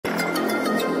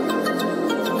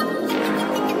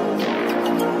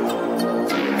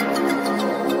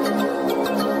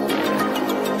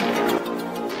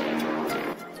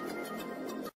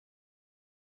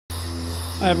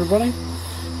everybody,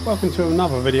 welcome to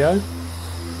another video.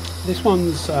 This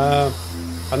one's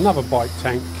another bike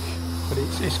tank, but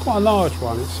it's quite a large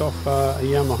one. It's off a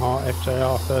Yamaha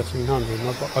FJR 1300, and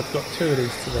I've got two of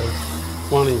these today.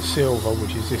 One in silver,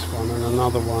 which is this one, and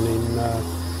another one in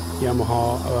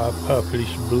Yamaha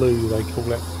purplish blue, they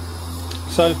call it.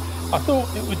 So I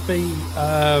thought it would be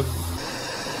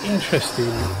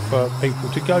interesting for people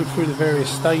to go through the various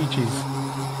stages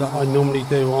that I normally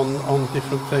do on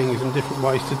different things and different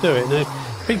ways to do it. Now,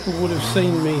 people would have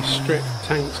seen me strip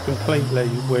tanks completely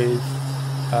with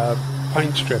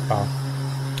paint stripper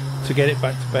to get it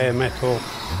back to bare metal,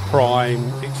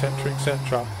 prime, etc,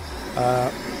 etc.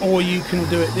 Or you can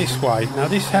do it this way. Now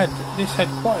this had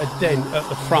quite a dent at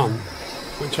the front,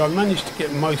 which I managed to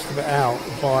get most of it out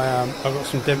via, I've got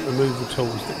some dent removal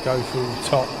tools that go through the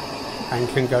top and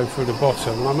can go through the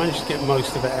bottom, and I managed to get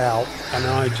most of it out, and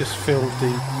I just filled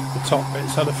the top bit.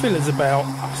 So the filler's about,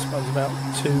 I suppose, about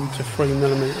 2 to 3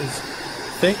 millimeters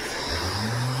thick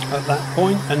at that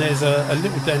point, and there's a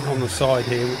little dent on the side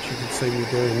here, which you can see me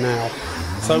doing now.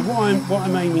 So what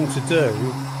I'm aiming to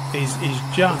do is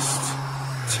just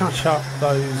touch up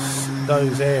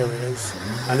those areas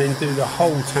and then do the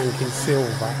whole tank in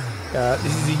silver.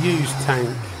 This is a used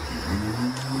tank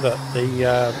that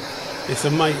it's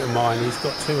a mate of mine. He's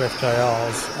got two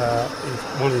FJRs,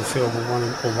 one in silver,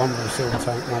 one with a silver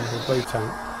tank, one with a blue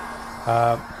tank,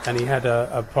 and he had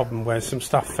a problem where some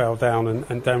stuff fell down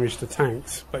and damaged the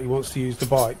tanks, but he wants to use the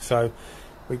bike. So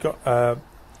we got a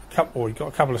couple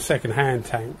of second-hand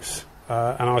tanks,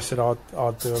 and I said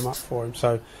I'd do them up for him.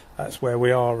 So that's where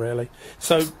we are really.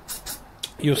 So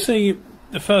you'll see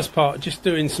the first part just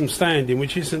doing some sanding,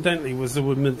 which incidentally was the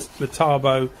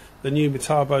new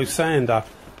Metabo sander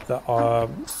that I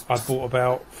bought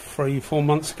about 3-4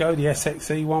 months ago, the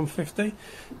SXE 150,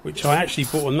 which I actually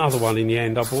bought another one in the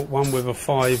end. I bought one with a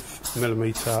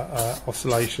 5mm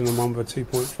oscillation and one with a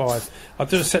 2.5. I'll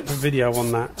do a separate video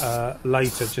on that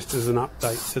later, just as an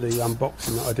update to the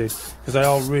unboxing that I did, because they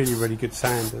are really good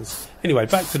sanders. Anyway,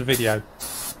 back to the video.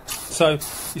 So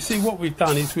you see what we've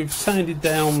done is we've sanded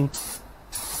down,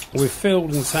 we've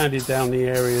filled and sanded down the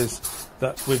areas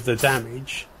that with the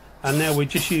damage. And now we're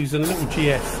just using a little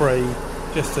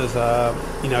GF3, just as a,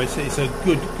 you know, it's a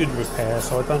good repair,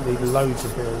 so I don't need loads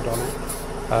of build on it.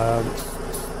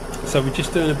 So we're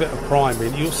just doing a bit of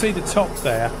priming. You'll see the top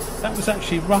there, that was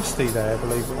actually rusty there,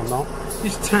 believe it or not.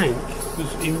 This tank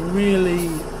was in really,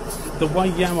 the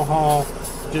way Yamaha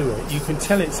do it, you can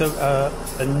tell it's a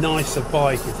nicer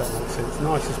bike, if that makes sense.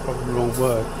 Nice is probably the wrong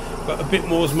word, but a bit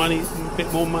more money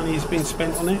has been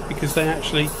spent on it, because they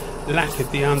actually lacquered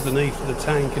the underneath of the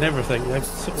tank and everything. They've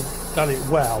sort of done it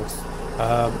well.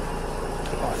 I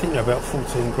think they're about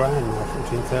 14 grand now,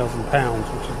 £14,000,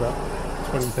 which is about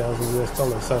 20,000 US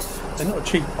dollars. So they're not a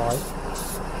cheap bike,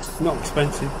 not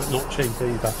expensive, but not cheap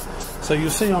either. So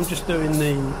you'll see I'm just doing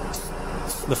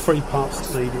the three parts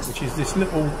that need it, which is this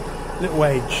little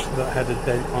edge that had a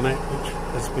dent on it, which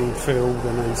has been filled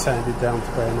and then sanded down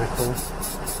to bare metal.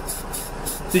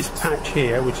 This patch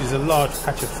here, which is a large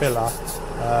patch of filler,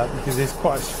 because there's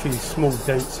quite a few small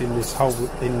dents in this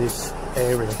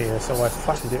area here, so I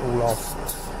flattened it all off.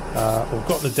 I've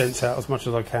got the dents out as much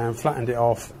as I can, flattened it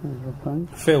off,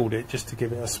 filled it just to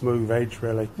give it a smooth edge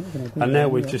really. And now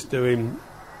we're just doing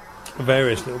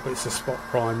various little bits of spot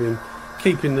priming,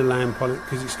 keeping the lamp on it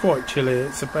because it's quite chilly.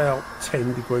 It's about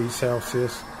 10 degrees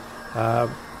Celsius.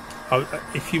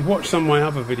 If you watch some of my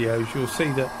other videos, you'll see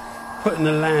that putting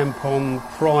the lamp on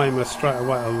primer straight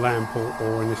away, a lamp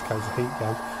or in this case a heat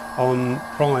gun, on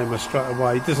primer straight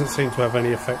away doesn't seem to have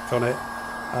any effect on it.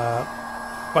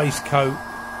 Base coat,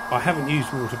 I haven't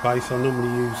used water base, I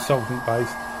normally use solvent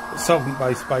based, but solvent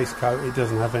based base coat, it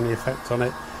doesn't have any effect on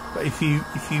it. But if you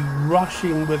rush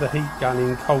in with a heat gun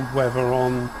in cold weather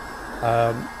on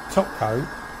top coat,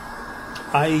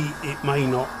 it may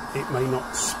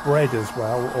not spread as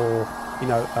well, or you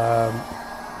know,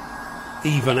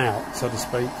 even out, so to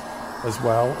speak, as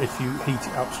well, if you heat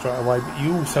it up straight away. But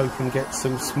you also can get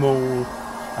some small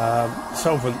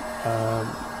solvent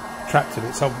trapped in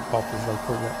it, solvent pop as they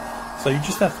call it. So you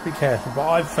just have to be careful. But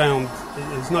I've found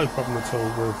there's no problem at all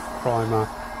with primer,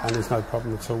 and there's no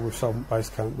problem at all with solvent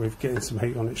base coat with getting some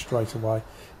heat on it straight away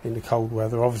in the cold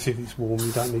weather. Obviously if it's warm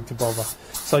you don't need to bother.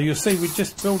 So you'll see we're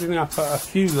just building up a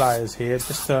few layers here,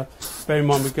 just to bear in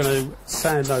mind we're going to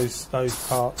sand those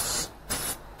parts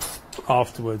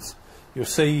afterwards. You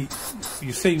see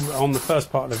on the first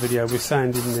part of the video we're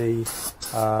sanding the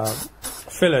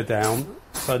filler down.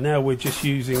 So now we're just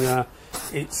using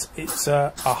it's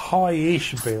a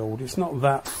high-ish build. It's not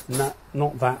that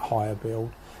high a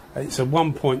build. It's a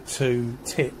 1.2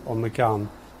 tip on the gun,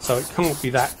 so it can't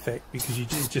be that thick because it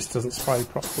just doesn't spray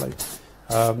properly.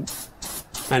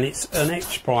 And it's an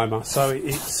etch primer, so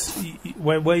it's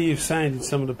where you've sanded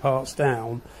some of the parts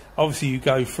down. Obviously, you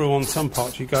go through on some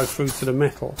parts, you go through to the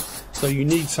metal, so you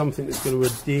need something that's going to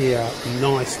adhere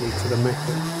nicely to the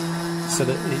metal, so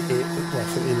that it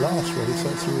lasts really. So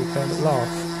it's a repair that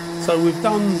lasts. So we've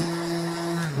done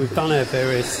our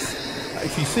various.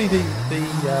 If you see the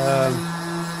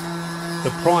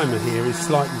primer here is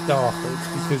slightly darker, it's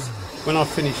because when I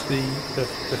finished the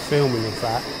filming of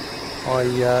that,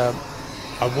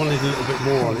 I wanted a little bit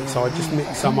more on it, so I just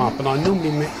mixed some up, and I normally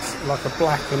mix like a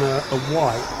black and a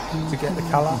white to get the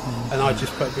colour, and I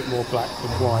just put a bit more black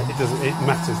than white. It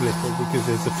matters little because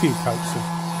there's a few coats of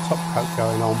top coat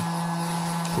going on,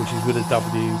 which is with a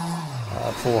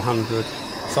W400.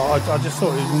 So I just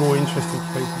thought it was more interesting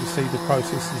for people to see the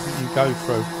processes that you go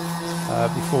through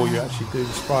before you actually do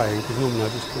the spraying, because normally I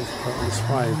just concentrate on the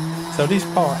spraying. So this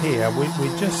part here, we're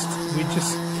just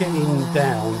getting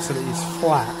down so that it's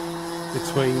flat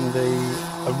between the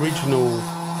original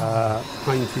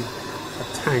painted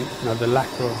tank, the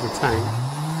lacquer of the tank,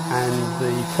 and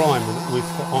the primer that we've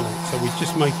put on it. So we're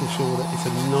just making sure that it's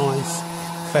a nice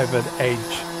feathered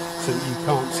edge so that you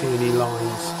can't see any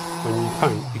lines when you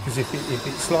paint, because if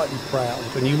it's slightly proud,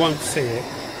 and you won't see it,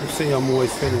 you'll see I'm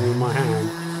always feeling with my hand,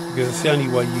 because it's the only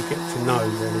way you get to know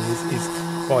really is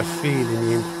by feeling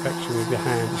the imperfection with your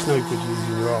hand. It's no good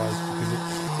using your eyes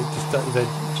because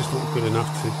they're just not good enough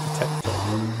to detect it.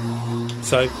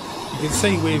 So you can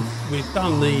see we've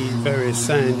done the various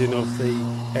sanding of the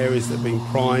areas that have been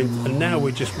primed, and now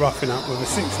we're just roughing up with a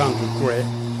 600 grit,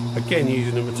 again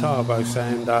using a Metabo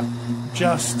sander,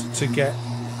 just to get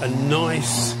a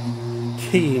nice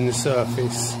keen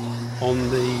surface on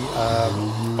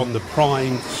the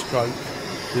primed stroke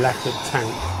lacquered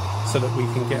tank, so that we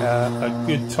can get a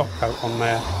good top coat on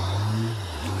there,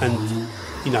 and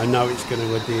know it's going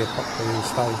to adhere properly and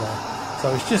stay there.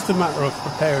 So it's just a matter of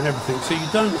preparing everything, so you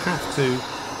don't have to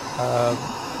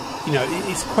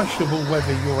it's questionable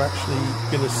whether you're actually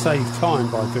going to save time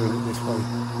by doing it this way.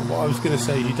 And what I was going to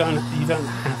say, you don't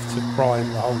have to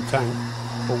prime the whole tank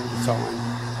all the time,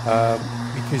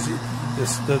 because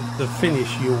the finish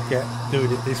you'll get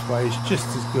doing it this way is just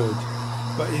as good,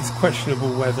 but it's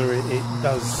questionable whether it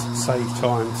does save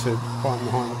time to prime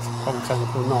the whole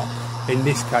tank or not. In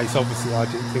this case, obviously, I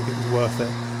didn't think it was worth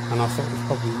it, and I thought it was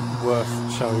probably worth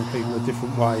showing people a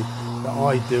different way that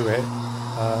I do it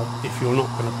if you're not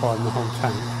going to prime the whole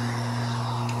tank.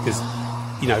 Because,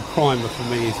 primer for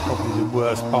me is probably the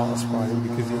worst part of spraying,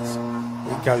 because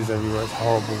it goes everywhere. It's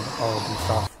horrible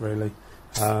stuff, really.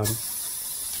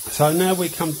 So now we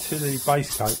come to the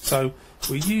base coat. So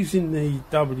we're using the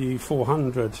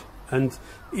W400, and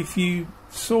if you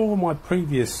saw my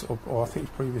previous, or I think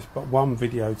it's previous, but one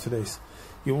video to this,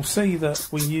 you'll see that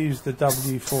we use the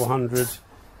W400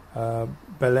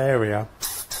 Bellaria.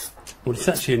 Well, it's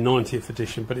actually a 90th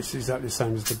edition, but it's exactly the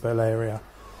same as the Bellaria.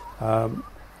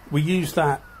 We used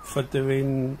that for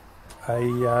doing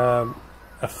a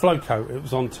flow coat. It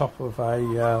was on top of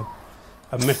a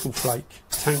metal flake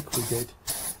tank we did,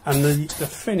 and the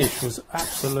finish was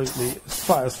absolutely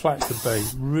as flat could be.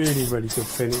 Really good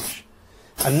finish.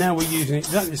 And now we're using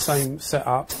exactly the same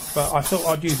setup, but I thought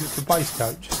I'd use it for base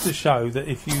coat, just to show that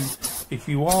if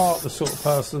you are the sort of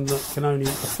person that can only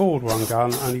afford one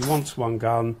gun, only wants one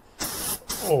gun,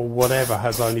 or whatever,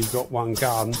 has only got one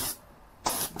gun,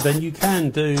 then you can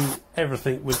do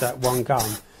everything with that one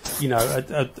gun.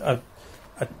 I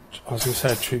was going to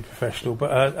say a true professional,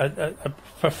 but a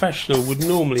professional would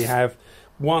normally have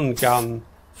one gun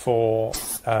for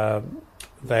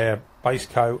their base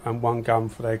coat and one gun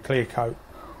for their clear coat,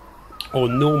 or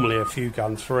normally a few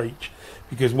guns for each,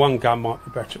 because one gun might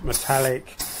be better at metallic,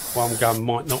 one gun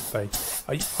might not be.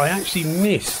 I actually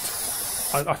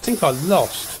missed, I think I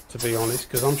lost, to be honest,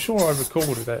 because I'm sure I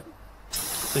recorded it.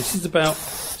 This is about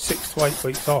 6 to 8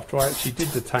 weeks after I actually did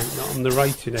the tank that I'm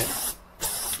narrating it,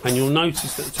 and you'll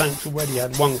notice that the tank's already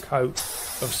had one coat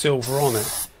of silver on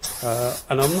it,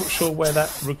 and I'm not sure where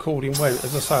that recording went.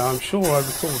 As I say, I'm sure I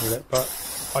recorded it, but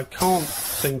I can't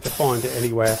seem to find it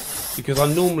anywhere, because I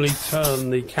normally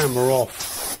turn the camera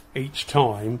off each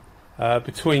time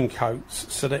between coats,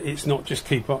 so that it's not just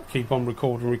keep on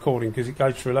recording, because it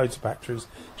goes through loads of batteries,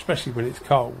 especially when it's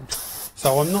cold.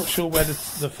 So I'm not sure where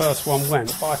the first one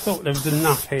went, but I thought there was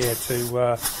enough here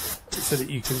to so that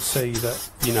you can see that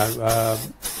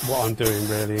what I'm doing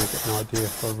really, and get an idea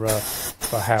for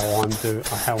how I'm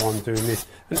doing this.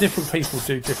 And different people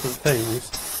do different things.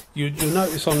 You'll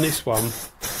notice on this one,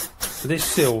 this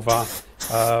silver,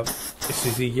 this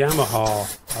is a Yamaha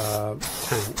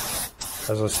tank,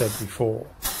 as I said before,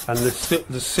 and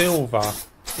the silver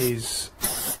is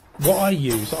what I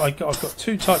use. I've got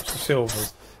two types of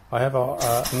silvers. I have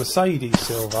a Mercedes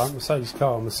silver, Mercedes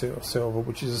car silver,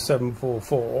 which is a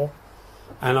 744,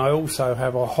 and I also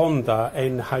have a Honda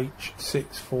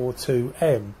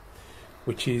NH642M,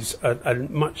 which is a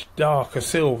much darker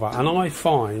silver. And I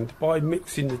find by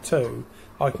mixing the two,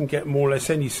 I can get more or less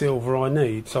any silver I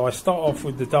need. So I start off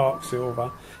with the dark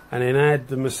silver and then add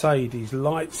the Mercedes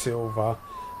light silver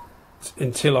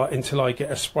until I get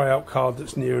a spray out card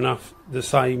that's near enough the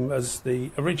same as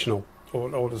the original,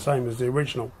 or the same as the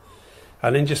original,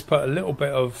 and then just put a little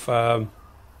bit of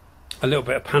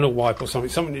panel wipe or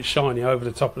something that's shiny over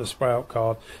the top of the spray out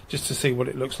card, just to see what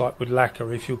it looks like with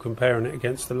lacquer if you're comparing it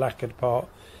against the lacquered part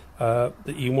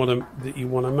that you want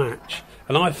to match.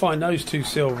 And I find those two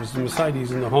silvers, the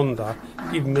Mercedes and the Honda,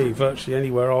 give me virtually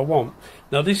anywhere I want.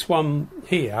 Now this one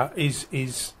here is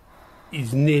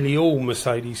nearly all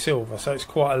Mercedes silver, so it's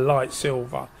quite a light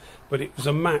silver, but it was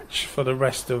a match for the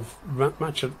rest of the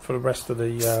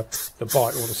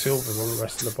bike, or the silvers on the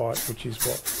rest of the bike, which is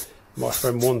what my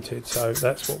friend wanted. So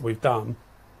that's what we've done.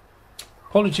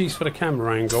 Apologies for the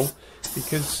camera angle,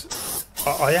 because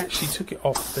I actually took it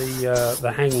off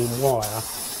the hanging wire,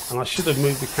 and I should have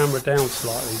moved the camera down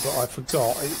slightly, but I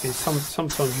forgot.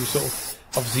 Sometimes you sort of,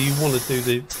 obviously you want to do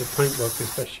the paintwork as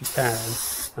best you can,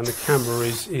 and the camera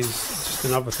is just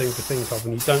another thing to think of,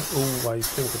 and you don't always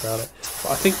think about it.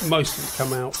 But I think most of it's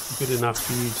come out good enough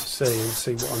for you to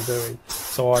see what I'm doing.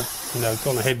 So I've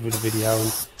gone ahead with the video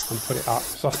and put it up,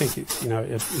 because I think it's it'd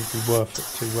be worth it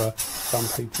to some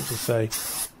people to see.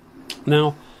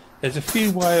 Now there's a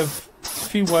few way of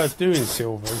doing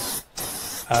silvers.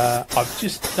 I've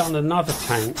just done another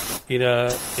tank in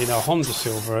a Honda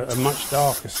silver, a much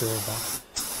darker silver,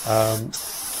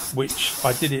 which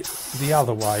I did it the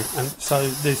other way. And so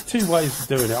there's two ways of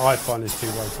doing it. I find there's two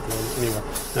ways of doing it anyway.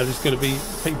 Now there's going to be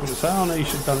people that say, oh no, you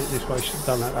should have done it this way, you should have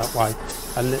done it that way.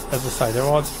 And as I say, there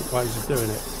are different ways of doing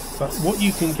it. But what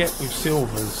you can get with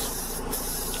silvers,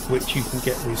 which you can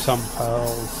get with some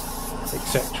pearls,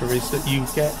 etc., is that you'll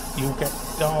get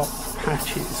dark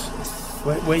patches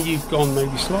where you've gone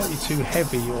maybe slightly too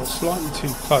heavy or slightly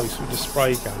too close with the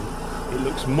spray gun. It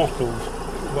looks mottled,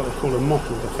 what they call a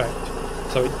mottled effect.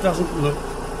 So it doesn't look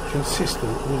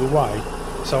consistent all the way.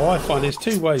 So I find there's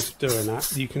two ways of doing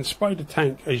that. You can spray the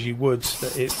tank as you would, so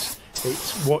that it's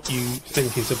what you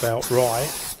think is about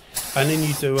right, and then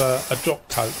you do a drop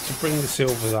coat to bring the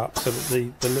silvers up, so that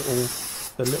the little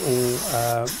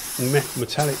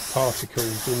metallic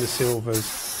particles in the silvers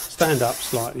stand up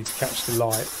slightly to catch the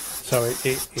light, so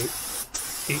it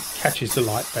catches the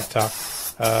light better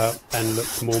and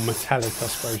looks more metallic, I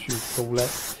suppose you would call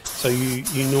it. So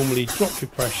you normally drop your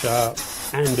pressure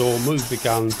and or move the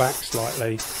gun back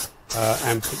slightly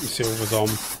and put your silvers on.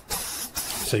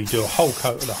 So you do a whole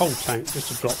coat of the whole tank,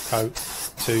 just a drop coat,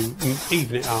 to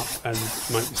even it up and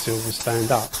make the silvers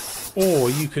stand up. Or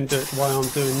you can do it the way I'm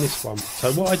doing this one.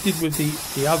 So what I did with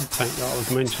the other tank that I was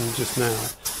mentioning just now,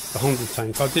 the Honda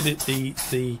tank, I did it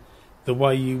the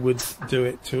way you would do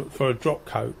it for a drop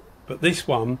coat. But this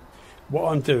one,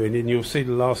 what I'm doing, and you'll see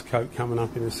the last coat coming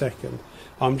up in a second,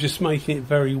 I'm just making it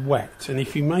very wet. And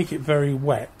if you make it very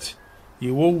wet,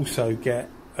 you also get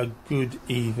a good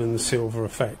even silver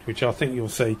effect, which I think you'll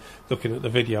see looking at the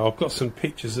video. I've got some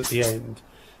pictures at the end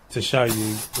to show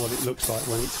you what it looks like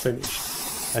when it's finished,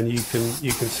 and you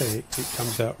can see it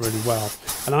comes out really well.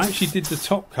 And I actually did the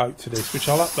top coat to this, which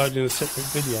I'll upload in a separate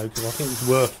video, because I think it's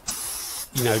worth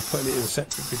putting it in a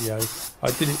separate video.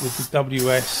 I did it with the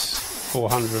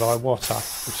W400 Iwata,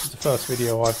 which is the first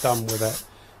video I've done with it.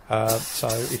 So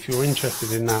if you're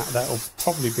interested in that, that'll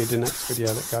probably be the next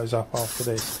video that goes up after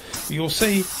this. But you'll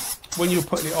see when you're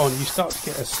putting it on, you start to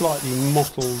get a slightly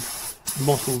mottled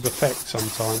effect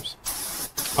sometimes.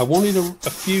 I wanted a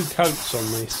few coats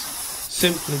on this,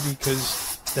 simply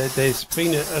because there's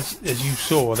been, as you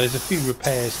saw, there's a few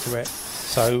repairs to it.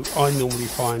 So I normally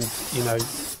find,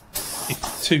 if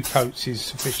 2 coats is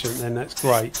sufficient, then that's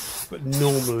great. But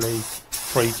normally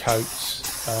 3 coats,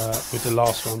 with the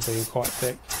last one being quite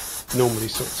thick, normally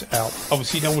sorts it out.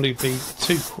 Obviously you don't want to be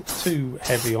too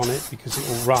heavy on it, because it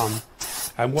will run.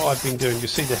 And what I've been doing, you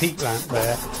see the heat lamp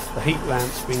there, the heat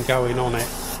lamp's been going on it.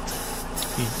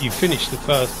 You finish the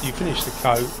coat,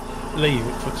 leave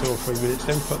it for 2 or 3 minutes,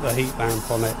 then put the heat lamp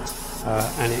on it,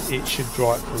 and it should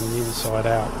dry it from the inside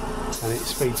out, and it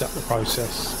speeds up the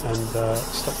process and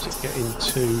stops it getting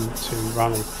too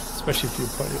runny, especially if you're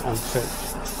putting it on thick.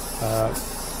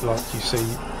 Like you see,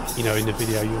 in the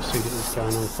video, you'll see that it's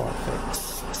going on quite thick.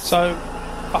 So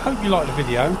I hope you like the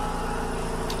video.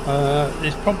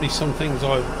 There's probably some things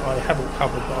I haven't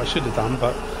covered that I should have done,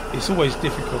 but it's always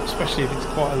difficult, especially if it's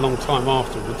quite a long time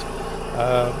afterwards,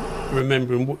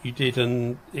 remembering what you did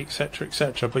and etc,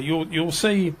 etc. But you'll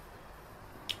see,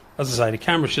 as I say, the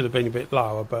camera should have been a bit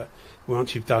lower, but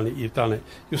once you've done it, you've done it.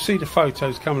 You'll see the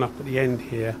photos coming up at the end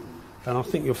here, and I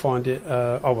think you'll find it.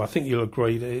 I think you'll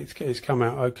agree that it's come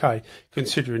out okay,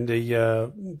 considering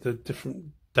the different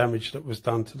damage that was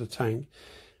done to the tank.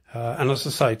 And as I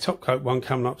say, top coat one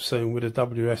coming up soon with a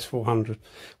WS400.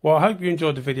 Well, I hope you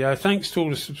enjoyed the video. Thanks to all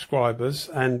the subscribers,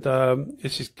 and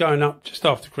this is going up just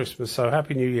after Christmas, so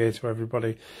Happy New Year to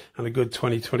everybody and a good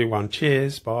 2021.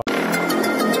 Cheers, bye.